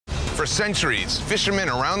For centuries, fishermen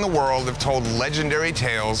around the world have told legendary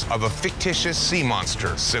tales of a fictitious sea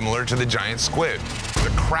monster similar to the giant squid,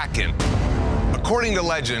 the Kraken. According to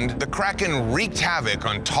legend, the Kraken wreaked havoc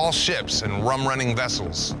on tall ships and rum-running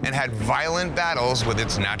vessels and had violent battles with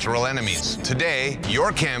its natural enemies. Today,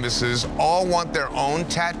 your canvases all want their own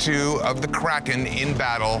tattoo of the Kraken in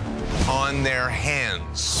battle on their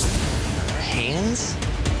hands. Hands?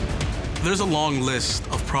 There's a long list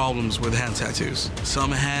of problems with hand tattoos.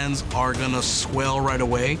 Some hands are gonna swell right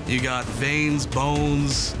away. You got veins,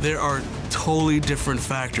 bones. There are totally different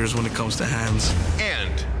factors when it comes to hands.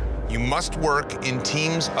 And you must work in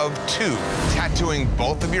teams of 2, tattooing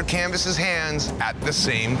both of your canvas's hands at the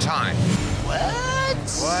same time.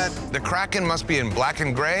 What? The Kraken must be in black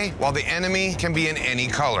and gray, while the enemy can be in any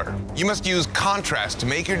color. You must use contrast to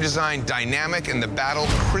make your design dynamic and the battle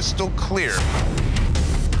crystal clear.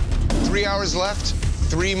 3 hours left,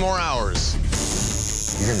 3 more hours.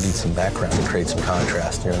 You're gonna need some background to create some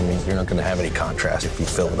contrast, you know what I mean? You're not gonna have any contrast if you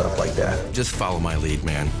fill it up like that. Just follow my lead,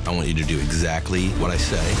 man. I want you to do exactly what I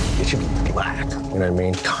say. It should be black, you know what I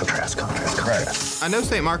mean? Contrast, contrast, contrast. I know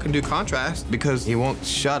St. Mark can do contrast because he won't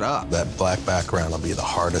shut up. That black background will be the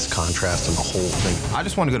hardest contrast in the whole thing. I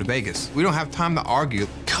just want to go to Vegas. We don't have time to argue.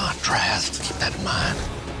 Contrast, keep that in mind.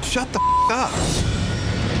 Shut the up.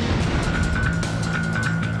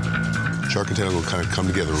 Shark and tentacle kind of come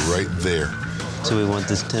together right there. So we want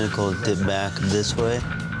this tentacle to dip back this way?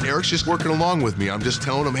 Eric's just working along with me. I'm just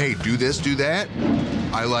telling him, hey, do this, do that.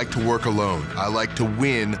 I like to work alone. I like to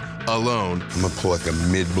win alone. I'm gonna pull like a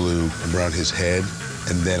mid-blue around his head,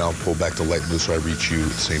 and then I'll pull back the light blue so I reach you at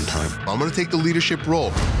the same time. I'm gonna take the leadership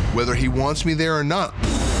role, whether he wants me there or not.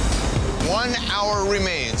 1 hour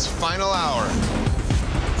remains, final hour.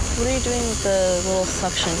 What are you doing with the little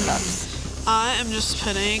suction cups? I am just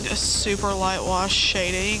putting a super light wash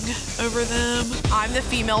shading over them. I'm the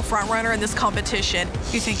female front runner in this competition.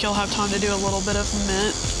 You think you'll have time to do a little bit of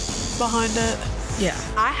mint behind it? Yeah.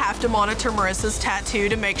 I have to monitor Marissa's tattoo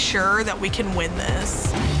to make sure that we can win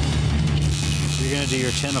this. You're gonna do your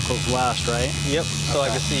tentacles last, right? Yep, so I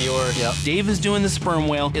can see yours. Yep. Dave is doing the sperm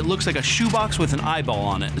whale. It looks like a shoebox with an eyeball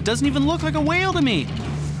on it. It doesn't even look like a whale to me.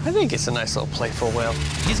 I think it's a nice little playful whale.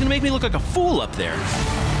 He's gonna make me look like a fool up there.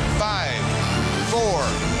 5, 4,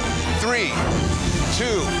 3, 2,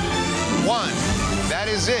 1. That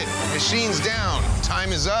is it. Machine's down.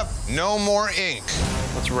 Time is up. No more ink.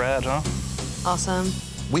 That's rad, huh? Awesome.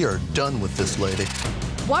 We are done with this lady.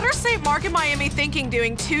 What are St. Mark and Miami thinking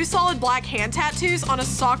doing 2 solid black hand tattoos on a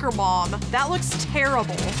soccer mom? That looks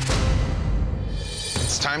terrible.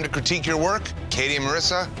 It's time to critique your work. Katie and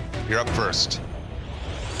Marissa, you're up first.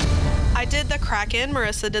 I did the Kraken,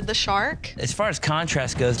 Marissa did the shark. As far as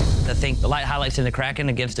contrast goes, I think the light highlights in the Kraken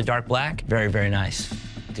against the dark black, very, very nice.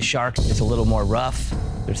 The shark is a little more rough.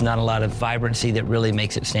 There's not a lot of vibrancy that really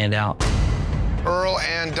makes it stand out. Earl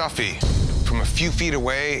and Duffy. From a few feet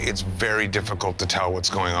away, it's very difficult to tell what's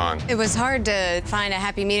going on. It was hard to find a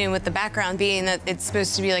happy medium with the background being that it's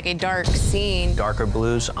supposed to be like a dark scene. Darker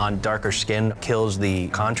blues on darker skin kills the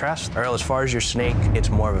contrast. Earl, as far as your snake, it's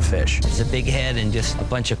more of a fish. It's a big head and just a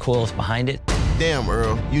bunch of coils behind it. Damn,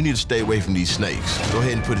 Earl, you need to stay away from these snakes. Go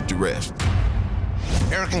ahead and put it to rest.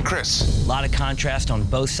 Eric and Chris. A lot of contrast on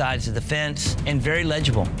both sides of the fence and very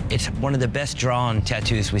legible. It's one of the best drawn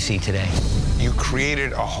tattoos we see today. You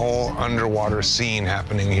created a whole underwater scene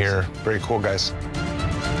happening here. Very cool, guys.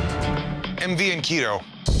 MV and Keto.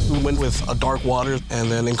 We went with a dark water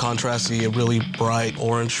and then in contrast, a really bright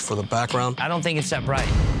orange for the background. I don't think it's that bright.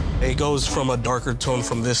 It goes from a darker tone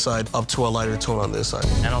from this side up to a lighter tone on this side.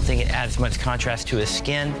 I don't think it adds much contrast to his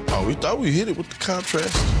skin. Oh, we thought we hit it with the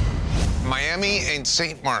contrast. Miami and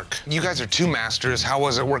St. Mark. You guys are 2 masters. How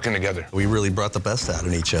was it working together? We really brought the best out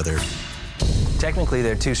in each other. Technically,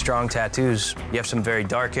 they're 2 strong tattoos. You have some very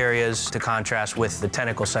dark areas to contrast with the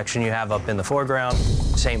tentacle section you have up in the foreground.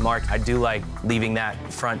 St. Mark, I do like leaving that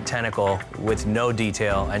front tentacle with no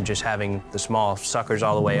detail and just having the small suckers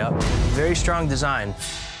all the way up. Very strong design.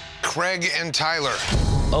 Craig and Tyler.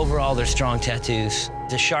 Overall, they're strong tattoos.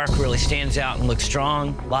 The shark really stands out and looks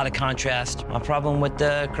strong, a lot of contrast. My problem with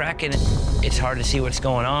the Kraken, it's hard to see what's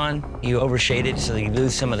going on. You overshade it so you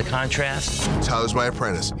lose some of the contrast. Tyler's my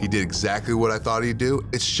apprentice. He did exactly what I thought he'd do.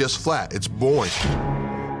 It's just flat. It's boring.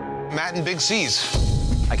 Matt and Big C's.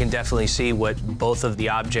 I can definitely see what both of the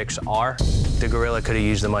objects are. The gorilla could have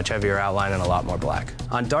used a much heavier outline and a lot more black.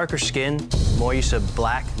 On darker skin, more use of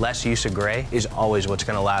black, less use of gray is always what's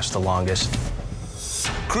gonna last the longest.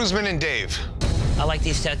 Cruzman and Dave. I like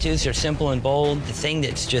these tattoos. They're simple and bold. The thing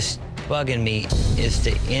that's just bugging me is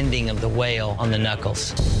the ending of the whale on the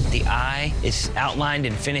knuckles. The eye is outlined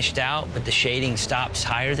and finished out, but the shading stops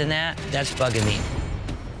higher than that. That's bugging me.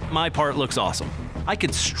 My part looks awesome. I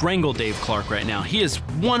could strangle Dave Clark right now. He has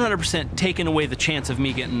 100% taken away the chance of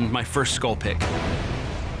me getting my first skull pick.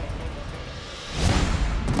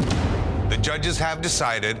 The judges have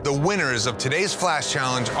decided the winners of today's Flash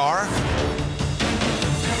Challenge are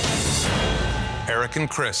Eric and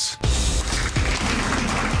Chris.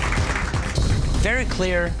 Very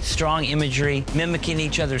clear, strong imagery, mimicking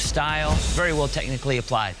each other's style, very well technically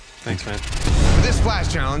applied. Thanks, man. For this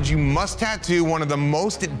Flash Challenge, you must tattoo one of the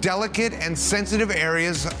most delicate and sensitive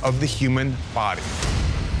areas of the human body.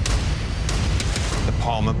 The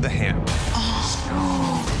palm of the hand.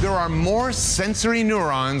 There are more sensory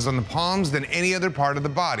neurons on the palms than any other part of the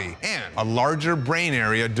body, and a larger brain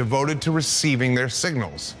area devoted to receiving their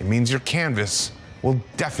signals. It means your canvas will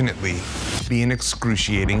definitely be in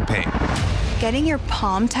excruciating pain. Getting your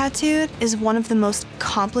palm tattooed is one of the most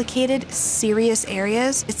complicated, serious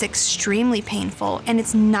areas. It's extremely painful, and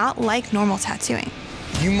it's not like normal tattooing.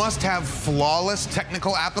 You must have flawless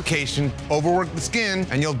technical application, overwork the skin,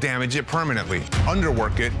 and you'll damage it permanently.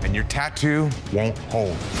 Underwork it, and your tattoo won't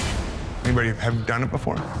hold. Anybody have done it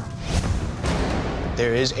before?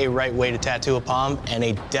 There is a right way to tattoo a palm and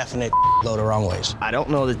a definite load of wrong ways. I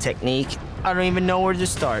don't know the technique. I don't even know where to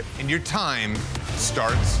start. And your time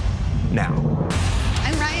starts now.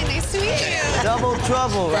 I'm Ryan, nice to meet you. Double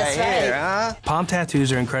trouble right here, huh? Palm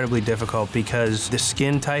tattoos are incredibly difficult because the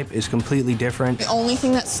skin type is completely different. The only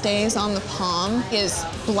thing that stays on the palm is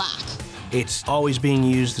black. It's always being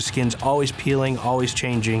used, the skin's always peeling, always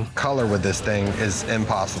changing. Color with this thing is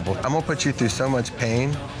impossible. I'm gonna put you through so much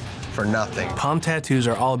pain for nothing. Palm tattoos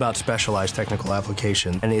are all about specialized technical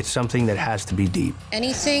application, and it's something that has to be deep.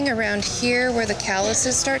 Anything around here where the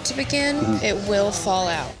calluses start to begin, it will fall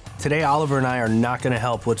out. Today, Oliver and I are not gonna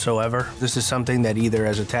help whatsoever. This is something that either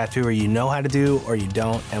as a tattooer you know how to do or you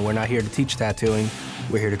don't, and we're not here to teach tattooing,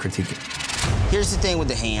 we're here to critique it. Here's the thing with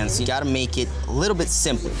the hands. You gotta make it a little bit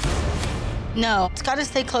simple. No, it's gotta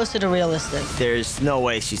stay close to the realistic. There's no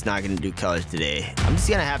way she's not gonna do colors today. I'm just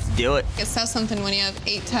gonna have to do it. It says something when you have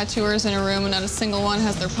 8 tattooers in a room and not a single one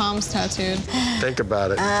has their palms tattooed. Think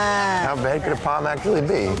about it. How bad could a palm actually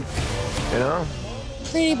be? You know?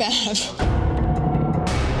 Pretty bad.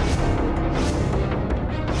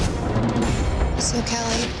 So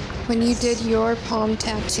Kelly, when you did your palm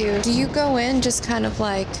tattoo, do you go in just kind of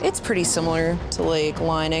like... It's pretty similar to like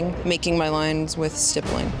lining, making my lines with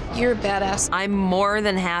stippling. You're a badass. I'm more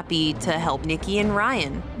than happy to help Nikki and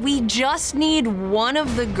Ryan. We just need one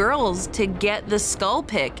of the girls to get the skull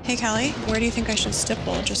pick. Hey Kelly, where do you think I should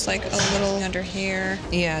stipple? Just like a little under here?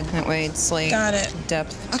 Yeah, that way it's like... Got it.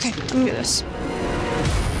 Depth. Okay, let me do this.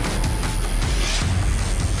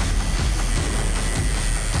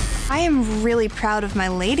 I am really proud of my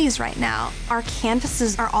ladies right now. Our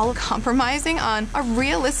canvases are all compromising on a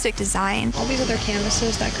realistic design. All these other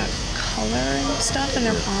canvases that got color and stuff in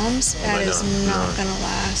their palms, that is not gonna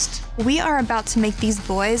last. We are about to make these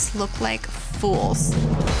boys look like fools.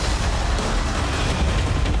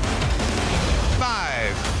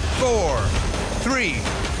 5, 4, 3,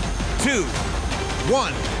 2,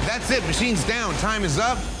 1. That's it, machine's down, time is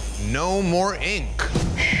up. No more ink.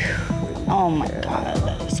 Oh my God,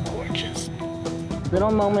 that is gorgeous.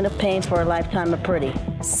 Little moment of pain for a lifetime of pretty.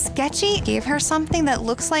 Sketchy gave her something that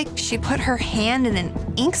looks like she put her hand in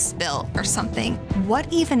an ink spill or something. What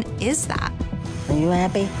even is that? Are you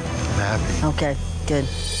happy? I'm happy. Okay, good.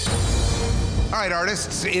 All right,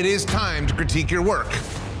 artists, it is time to critique your work.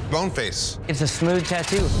 Boneface. It's a smooth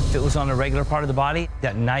tattoo. If it was on a regular part of the body,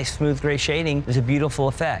 that nice smooth gray shading is a beautiful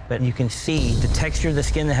effect. But you can see the texture of the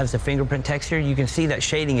skin that has the fingerprint texture, you can see that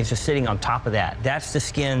shading is just sitting on top of that. That's the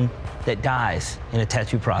skin that dies in a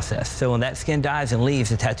tattoo process. So when that skin dies and leaves,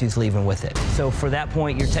 the tattoo's leaving with it. So for that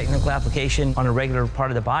point, your technical application on a regular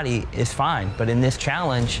part of the body is fine. But in this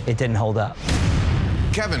challenge, it didn't hold up.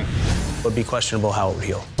 Kevin. It would be questionable how it would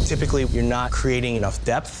heal. Typically, you're not creating enough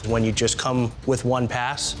depth when you just come with one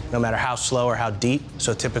pass, no matter how slow or how deep.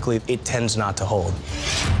 So typically, it tends not to hold.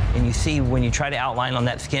 And you see when you try to outline on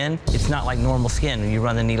that skin, it's not like normal skin. When you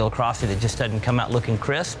run the needle across it, it just doesn't come out looking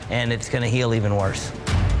crisp, and it's gonna heal even worse.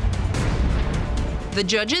 The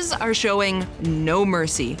judges are showing no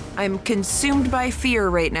mercy. I'm consumed by fear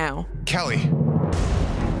right now. Kelly.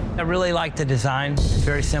 I really like the design. It's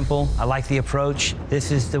very simple. I like the approach.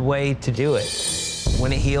 This is the way to do it.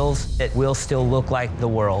 When it heals, it will still look like the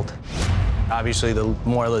world. Obviously, the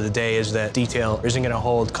moral of the day is that detail isn't gonna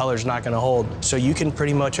hold, color's not gonna hold. So you can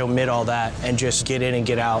pretty much omit all that and just get in and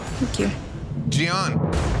get out. Thank you. Gian.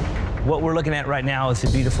 What we're looking at right now is a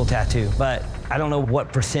beautiful tattoo, but I don't know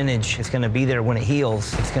what percentage is going to be there when it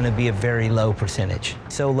heals. It's going to be a very low percentage.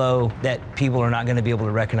 So low that people are not going to be able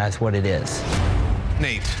to recognize what it is.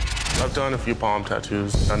 Nate. I've done a few palm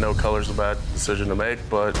tattoos. I know color's a bad decision to make,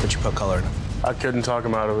 but you put color in them. I couldn't talk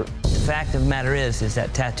him out of it. The fact of the matter is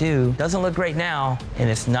that tattoo doesn't look great now, and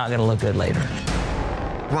it's not going to look good later.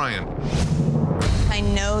 Ryan. I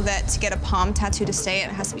know that to get a palm tattoo to stay, it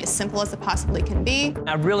has to be as simple as it possibly can be.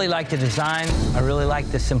 I really like the design, I really like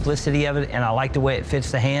the simplicity of it, and I like the way it fits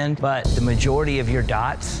the hand, but the majority of your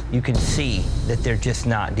dots, you can see that they're just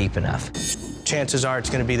not deep enough. Chances are it's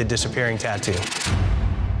going to be the disappearing tattoo.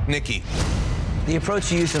 Nikki. The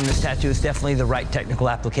approach you use on this tattoo is definitely the right technical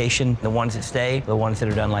application. The ones that stay, the ones that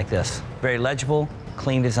are done like this. Very legible,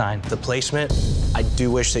 clean design. The placement, I do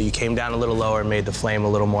wish that you came down a little lower and made the flame a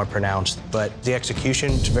little more pronounced, but the execution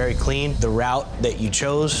is very clean. The route that you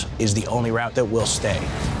chose is the only route that will stay.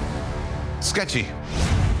 Sketchy.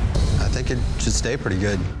 I think it should stay pretty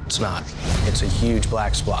good. It's not. It's a huge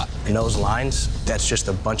black spot. And those lines, that's just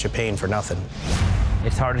a bunch of pain for nothing.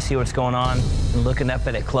 It's hard to see what's going on. And looking up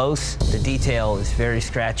at it close, the detail is very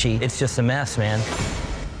scratchy. It's just a mess, man.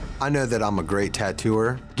 I know that I'm a great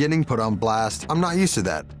tattooer. Getting put on blast, I'm not used to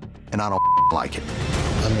that, and I don't like it.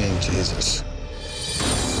 I mean, Jesus.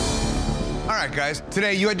 All right, guys.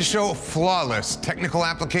 Today, you had to show flawless technical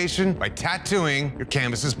application by tattooing your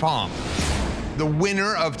canvas's palm. The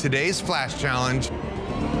winner of today's Flash Challenge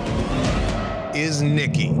is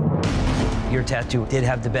Nikki. Your tattoo did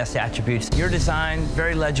have the best attributes. Your design,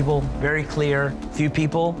 very legible, very clear. Few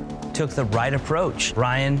people took the right approach.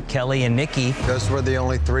 Ryan, Kelly, and Nikki. Those were the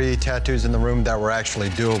only 3 tattoos in the room that were actually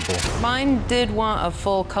doable. Mine did want a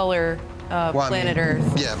full color planet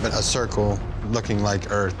Earth. Yeah, but a circle looking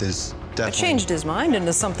like Earth is definitely... I changed his mind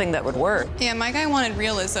into something that would work. Yeah, my guy wanted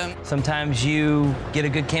realism. Sometimes you get a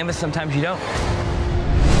good canvas, sometimes you don't.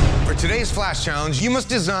 For today's Flash Challenge, you must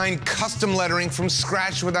design custom lettering from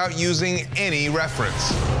scratch without using any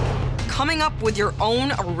reference. Coming up with your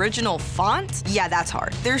own original font? Yeah, that's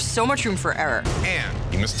hard. There's so much room for error.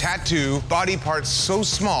 And you must tattoo body parts so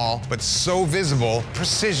small but so visible,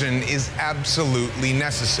 precision is absolutely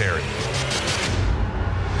necessary.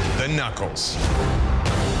 The knuckles.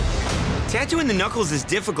 Tattooing the knuckles is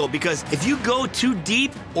difficult because if you go too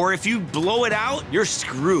deep or if you blow it out, you're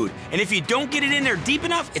screwed. And if you don't get it in there deep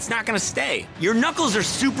enough, it's not gonna stay. Your knuckles are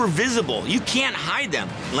super visible. You can't hide them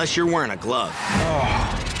unless you're wearing a glove.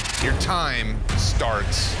 Oh, your time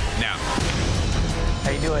starts now.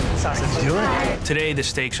 How you doing, sausage? Today, the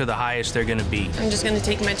stakes are the highest they're gonna be. I'm just gonna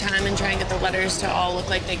take my time and try and get the letters to all look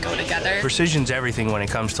like they go together. Precision's everything when it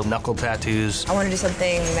comes to knuckle tattoos. I want to do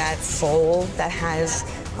something that's full, that has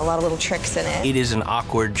a lot of little tricks in it. It is an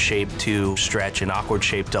awkward shape to stretch, an awkward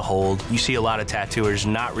shape to hold. You see a lot of tattooers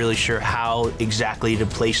not really sure how exactly to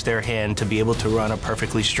place their hand to be able to run a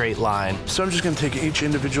perfectly straight line. So I'm just gonna take each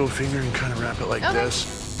individual finger and kind of wrap it like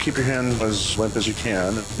this. Keep your hand as limp as you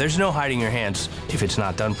can. There's no hiding your hands. If it's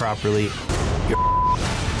not done properly, you're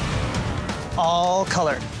all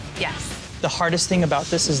color. Yes. The hardest thing about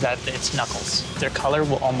this is that it's knuckles. Their color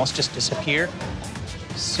will almost just disappear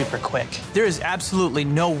super quick. There is absolutely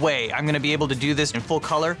no way I'm gonna be able to do this in full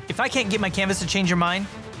color. If I can't get my canvas to change your mind,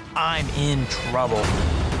 I'm in trouble.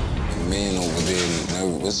 Man over there,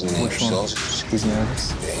 what's his name? Which one? He's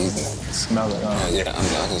nervous. Yeah, he's nervous. Smell it. Yeah,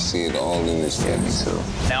 I can see it all in his face. Me too.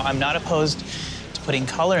 Now, I'm not opposed to putting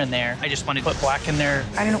color in there. I just want to put black in there.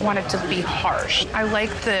 I didn't want it to be harsh. I like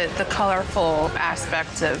the colorful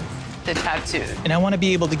aspect of the tattoo. And I want to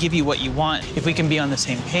be able to give you what you want. If we can be on the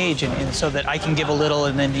same page, and so that I can give a little,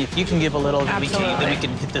 and then if you can give a little, then we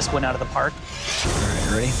can hit this one out of the park. All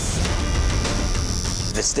right, ready?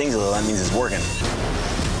 If it stings a little, that means it's working.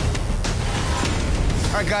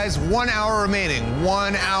 All right, guys, 1 hour remaining.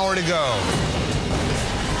 1 hour to go.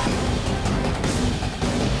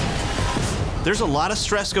 There's a lot of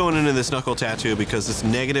stress going into this knuckle tattoo because it's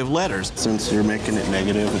negative letters. Since you're making it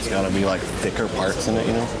negative, it's gotta be like thicker parts in it,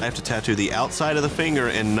 you know? I have to tattoo the outside of the finger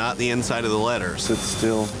and not the inside of the letters. Sit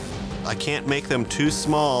still. I can't make them too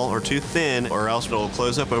small or too thin or else it'll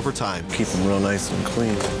close up over time. Keep them real nice and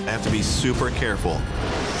clean. I have to be super careful.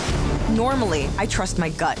 Normally, I trust my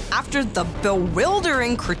gut. After the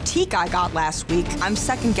bewildering critique I got last week, I'm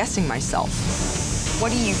second-guessing myself.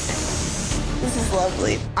 What do you think? This is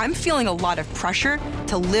lovely. I'm feeling a lot of pressure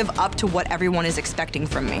to live up to what everyone is expecting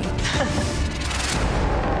from me.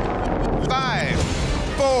 5,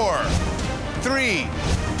 4, 3,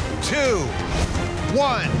 2,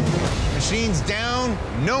 1. Machines down,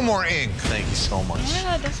 no more ink. Thank you so much.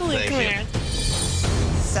 Yeah, definitely. Thank Come you. here.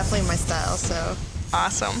 It's definitely my style, so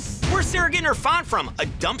Awesome. Where's Sarah getting her font from? A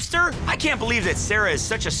dumpster? I can't believe that Sarah is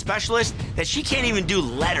such a specialist that she can't even do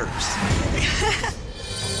letters.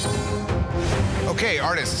 Okay,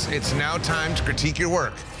 artists, it's now time to critique your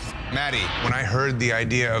work. Maddie, when I heard the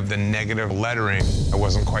idea of the negative lettering, I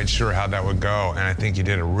wasn't quite sure how that would go, and I think you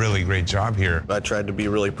did a really great job here. I tried to be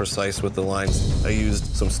really precise with the lines. I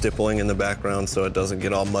used some stippling in the background so it doesn't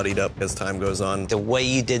get all muddied up as time goes on. The way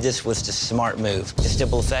you did this was the smart move. The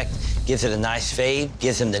stipple effect gives it a nice fade,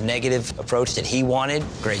 gives him the negative approach that he wanted.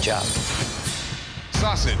 Great job.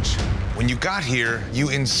 Sausage, when you got here, you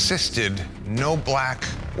insisted no black.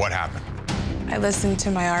 What happened? I listened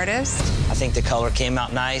to my artist. I think the color came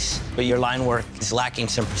out nice, but your line work is lacking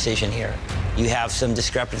some precision here. You have some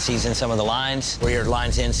discrepancies in some of the lines, where your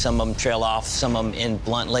lines end, some of them trail off, some of them end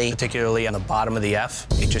bluntly. Particularly on the bottom of the F,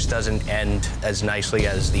 it just doesn't end as nicely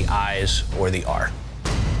as the I's or the R.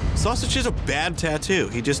 Sausage is a bad tattoo.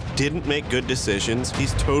 He just didn't make good decisions.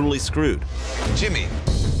 He's totally screwed. Jimmy,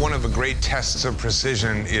 one of the great tests of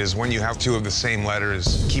precision is when you have two of the same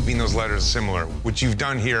letters, keeping those letters similar, which you've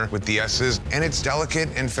done here with the S's, and it's delicate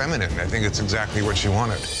and feminine. I think it's exactly what you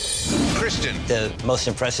wanted. Christian. The most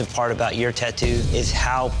impressive part about your tattoo is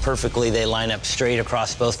how perfectly they line up straight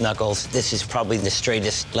across both knuckles. This is probably the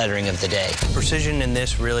straightest lettering of the day. Precision in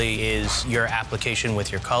this really is your application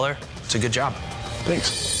with your color. It's a good job.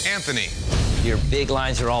 Thanks. Anthony. Your big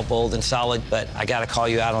lines are all bold and solid, but I gotta call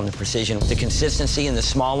you out on the precision. The consistency in the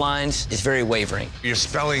small lines is very wavering. You're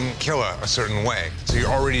spelling killer a certain way, so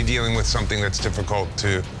you're already dealing with something that's difficult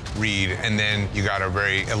to read, and then you got a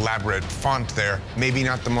very elaborate font there, maybe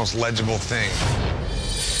not the most legible thing.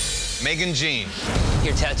 Megan Jean.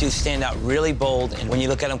 Your tattoos stand out really bold, and when you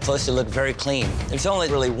look at them close, they look very clean. There's only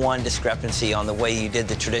really one discrepancy on the way you did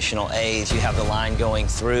the traditional A's. You have the line going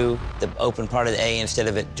through the open part of the A instead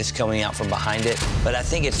of it just coming out from behind it. But I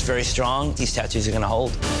think it's very strong. These tattoos are gonna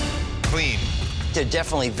hold. Clean. They're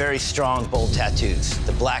definitely very strong, bold tattoos.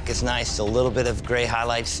 The black is nice, a little bit of gray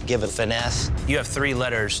highlights give it finesse. You have three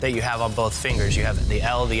letters that you have on both fingers. You have the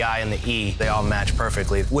L, the I, and the E. They all match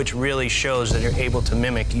perfectly, which really shows that you're able to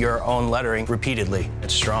mimic your own lettering repeatedly.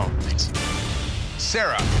 It's strong. Thanks.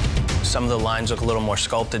 Sarah. Some of the lines look a little more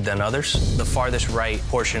sculpted than others. The farthest right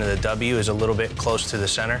portion of the W is a little bit close to the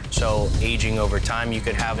center, so aging over time, you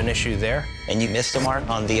could have an issue there. And you missed the mark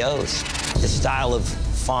on the O's. The style of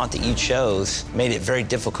font that you chose made it very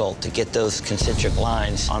difficult to get those concentric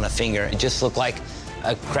lines on a finger. It just looked like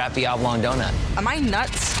a crappy oblong donut. Am I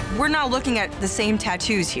nuts? We're not looking at the same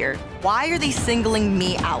tattoos here. Why are they singling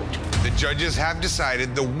me out? The judges have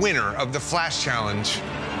decided the winner of the Flash Challenge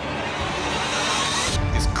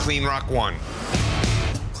is Clean Rock 1.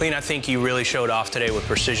 Clean, I think you really showed off today with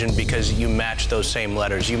precision because you matched those same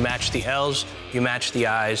letters. You matched the L's, you matched the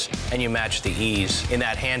I's, and you matched the E's in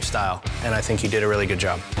that hand style, and I think you did a really good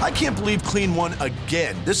job. I can't believe Clean won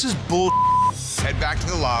again. This is bull. Head back to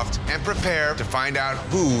the loft and prepare to find out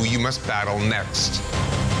who you must battle next.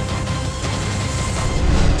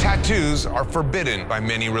 Tattoos are forbidden by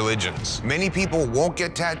many religions. Many people won't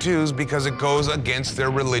get tattoos because it goes against their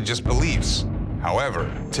religious beliefs.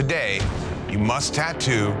 However, today, you must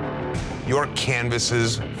tattoo your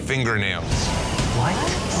canvas's fingernails. What?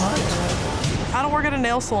 I don't work at a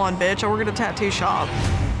nail salon, bitch. I work at a tattoo shop.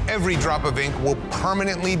 Every drop of ink will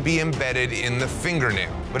permanently be embedded in the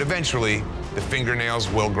fingernail, but eventually, the fingernails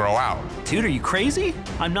will grow out. Dude, are you crazy?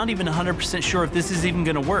 I'm not even 100% sure if this is even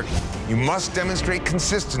gonna work. You must demonstrate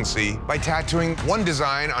consistency by tattooing one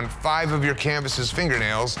design on 5 of your canvas's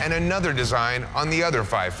fingernails and another design on the other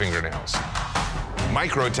 5 fingernails.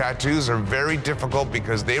 Micro tattoos are very difficult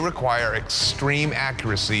because they require extreme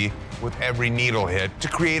accuracy with every needle hit to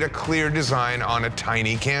create a clear design on a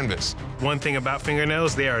tiny canvas. One thing about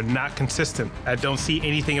fingernails, they are not consistent. I don't see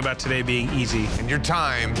anything about today being easy. And your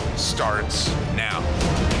time starts now.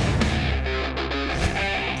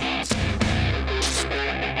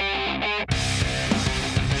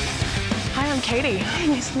 Hi, I'm Katie. Hi,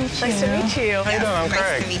 nice to meet you. Nice to meet you. How you doing? I'm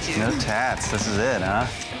Craig. Nice to meet you. No tats. This is it, huh?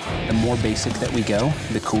 The more basic that we go,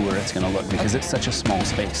 the cooler it's going to look because it's such a small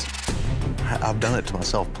space. I've done it to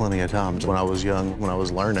myself plenty of times. When I was young, when I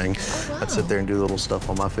was learning, I'd sit there and do little stuff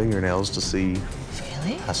on my fingernails to see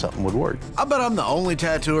how something would work. I bet I'm the only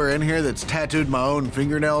tattooer in here that's tattooed my own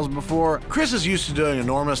fingernails before. Chris is used to doing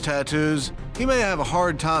enormous tattoos. He may have a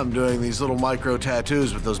hard time doing these little micro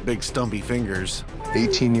tattoos with those big stumpy fingers.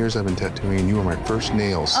 18 years I've been tattooing and you were my first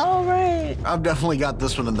nails. Oh, right. I've definitely got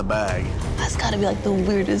this one in the bag. That's gotta be like the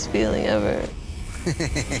weirdest feeling ever.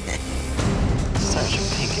 Start your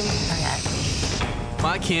picking. Okay.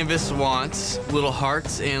 My canvas wants little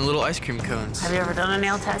hearts and little ice cream cones. Have you ever done a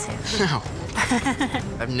nail tattoo? No.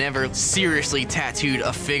 I've never seriously tattooed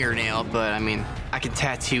a fingernail, but I mean, I can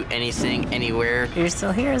tattoo anything, anywhere. You're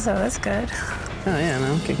still here, so that's good. Oh yeah,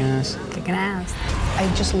 no, kicking ass. Kicking ass.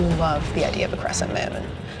 I just love the idea of a crescent moon.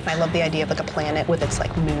 And I love the idea of like a planet with its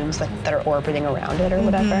like moons that are orbiting around it or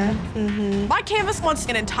whatever. My canvas wants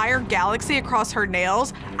an entire galaxy across her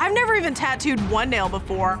nails. I've never even tattooed one nail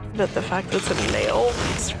before. But the fact that it's a nail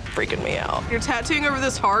is freaking me out. You're tattooing over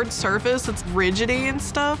this hard surface that's rigidy and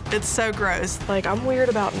stuff. It's so gross. Like, I'm weird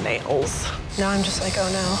about nails. Now I'm just like,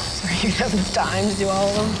 oh no, sorry, you have enough time to do all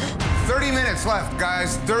of them. 30 minutes left,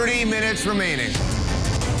 guys. 30 minutes remaining.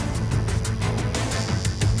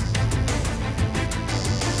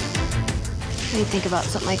 What do you think about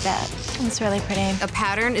something like that? It's really pretty. A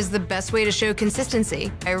pattern is the best way to show consistency.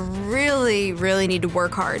 I really, really need to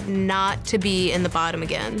work hard not to be in the bottom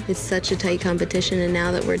again. It's such a tight competition, and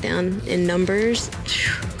now that we're down in numbers,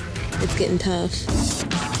 it's getting tough.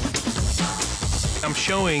 I'm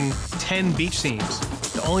showing 10 beach scenes.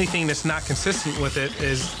 The only thing that's not consistent with it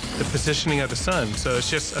is the positioning of the sun. So it's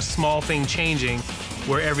just a small thing changing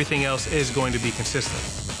where everything else is going to be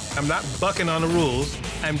consistent. I'm not bucking on the rules.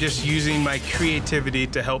 I'm just using my creativity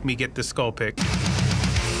to help me get the skull pick. 5,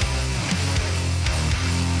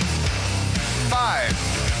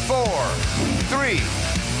 4, 3,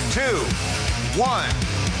 2, 1.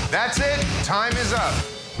 That's it. Time is up.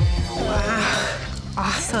 Wow.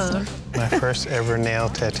 Awesome. My first ever nail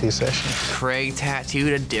tattoo session. Craig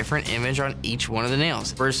tattooed a different image on each one of the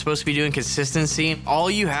nails. We're supposed to be doing consistency.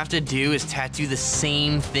 All you have to do is tattoo the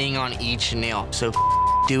same thing on each nail. So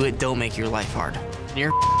do it, don't make your life hard.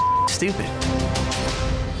 You're stupid.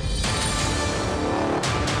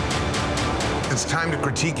 It's time to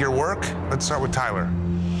critique your work. Let's start with Tyler.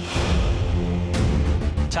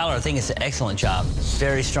 Tyler, I think it's an excellent job.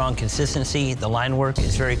 Very strong consistency. The line work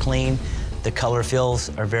is very clean. The color fills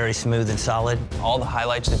are very smooth and solid. All the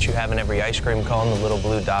highlights that you have in every ice cream cone, the little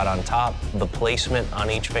blue dot on top, the placement on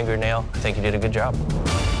each fingernail, I think you did a good job.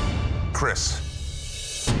 Chris.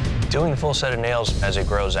 Doing the full set of nails as it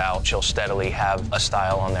grows out, she'll steadily have a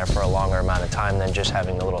style on there for a longer amount of time than just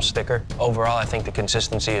having the little sticker. Overall, I think the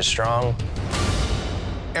consistency is strong.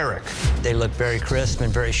 Eric. They look very crisp and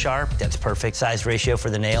very sharp. That's perfect size ratio for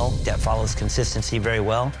the nail. That follows consistency very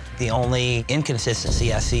well. The only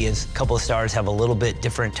inconsistency I see is a couple of stars have a little bit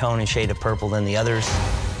different tone and shade of purple than the others.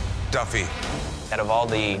 Duffy. Out of all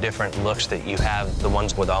the different looks that you have, the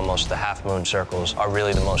ones with almost the half-moon circles are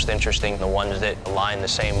really the most interesting. The ones that align the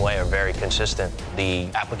same way are very consistent. The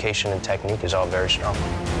application and technique is all very strong.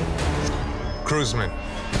 Cruzman.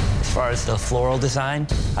 As far as the floral design,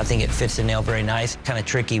 I think it fits the nail very nice. Kind of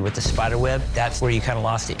tricky with the spider web. That's where you kind of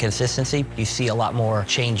lost the consistency. You see a lot more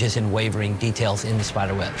changes and wavering details in the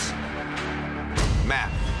spider webs.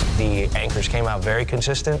 Matt. The anchors came out very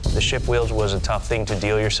consistent. The ship wheels was a tough thing to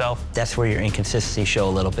deal yourself. That's where your inconsistency show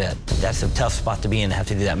a little bit. That's a tough spot to be in, to have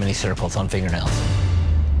to do that many circles on fingernails.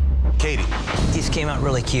 Katie. These came out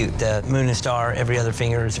really cute. The moon and star, every other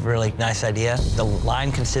finger is a really nice idea. The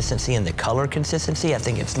line consistency and the color consistency, I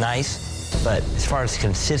think it's nice. But as far as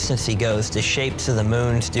consistency goes, the shapes of the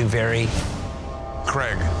moons do vary.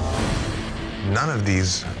 Craig. None of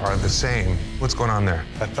these are the same. What's going on there?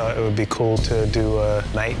 I thought it would be cool to do a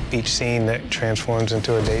night beach scene that transforms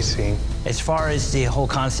into a day scene. As far as the whole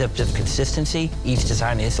concept of consistency, each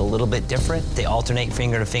design is a little bit different. They alternate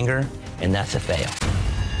finger to finger, and that's a fail.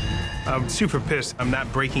 I'm super pissed. I'm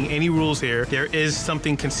not breaking any rules here. There is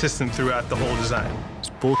something consistent throughout the whole design. It's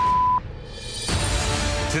bull.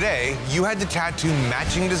 Today, you had to tattoo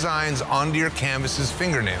matching designs onto your canvas's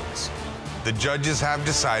fingernails. The judges have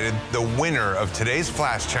decided the winner of today's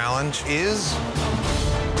Flash Challenge is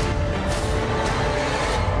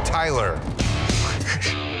Tyler.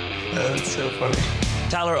 That's so funny.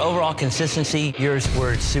 Tyler, overall consistency, yours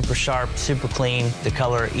were super sharp, super clean. The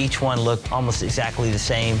color, each one looked almost exactly the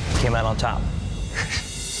same, came out on top.